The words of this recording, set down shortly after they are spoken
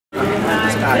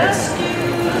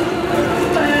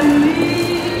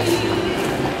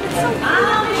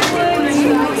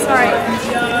Sorry.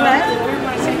 What?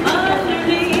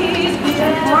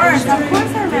 Of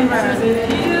course I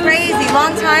remember. Crazy,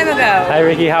 long time ago. Hi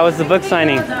Ricki, how was the book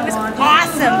signing? It was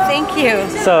awesome, thank you.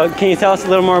 So, can you tell us a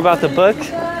little more about the book?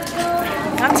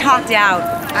 I'm talked out.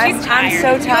 I'm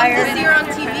so tired. You have to see her on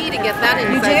TV to get that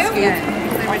inside scoop. Yeah.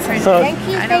 So, thank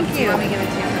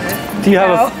you. do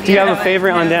you have a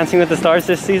favorite on Dancing with the Stars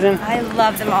this season? I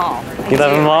love them all. You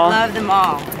love them all? I love them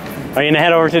all. Are you gonna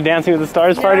head over to Dancing with the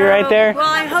Stars party right there? Well,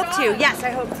 I hope to. Yes,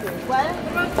 I hope to. What?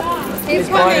 He's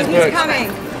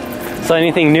coming. So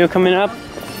anything new coming up?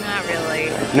 Not really.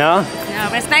 No? No,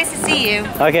 but it's nice to see you.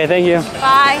 Okay, thank you.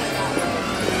 Bye.